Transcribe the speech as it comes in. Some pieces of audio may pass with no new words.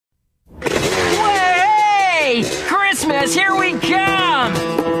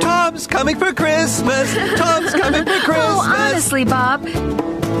coming for Christmas. Tom's coming for Christmas. Oh, honestly, Bob.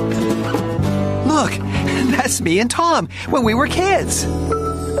 Look, that's me and Tom when we were kids.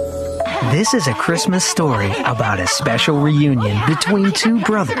 This is a Christmas story about a special reunion between two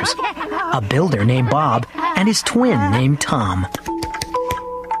brothers, a builder named Bob and his twin named Tom.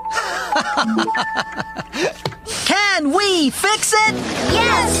 Can we fix it?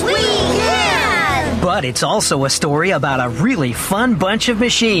 Yes, we can! But it's also a story about a really fun bunch of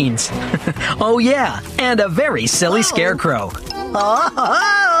machines. Oh yeah, and a very silly scarecrow.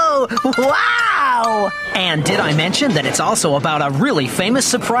 Oh, wow! And did I mention that it's also about a really famous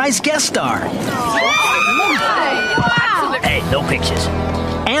surprise guest star? Hey, no pictures.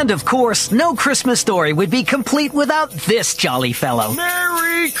 And of course, no Christmas story would be complete without this jolly fellow.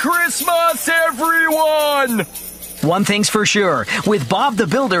 Merry Christmas, everyone! One thing's for sure, with Bob the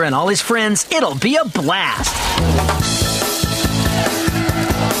Builder and all his friends, it'll be a blast.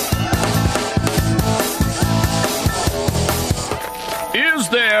 Is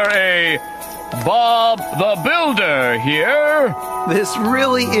there a Bob the Builder here? This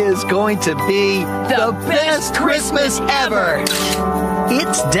really is going to be the best Christmas ever.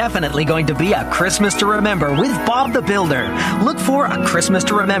 It's definitely going to be a Christmas to remember with Bob the Builder. Look for A Christmas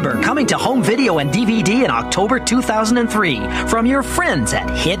to Remember coming to home video and DVD in October 2003 from your friends at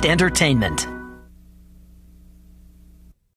Hit Entertainment.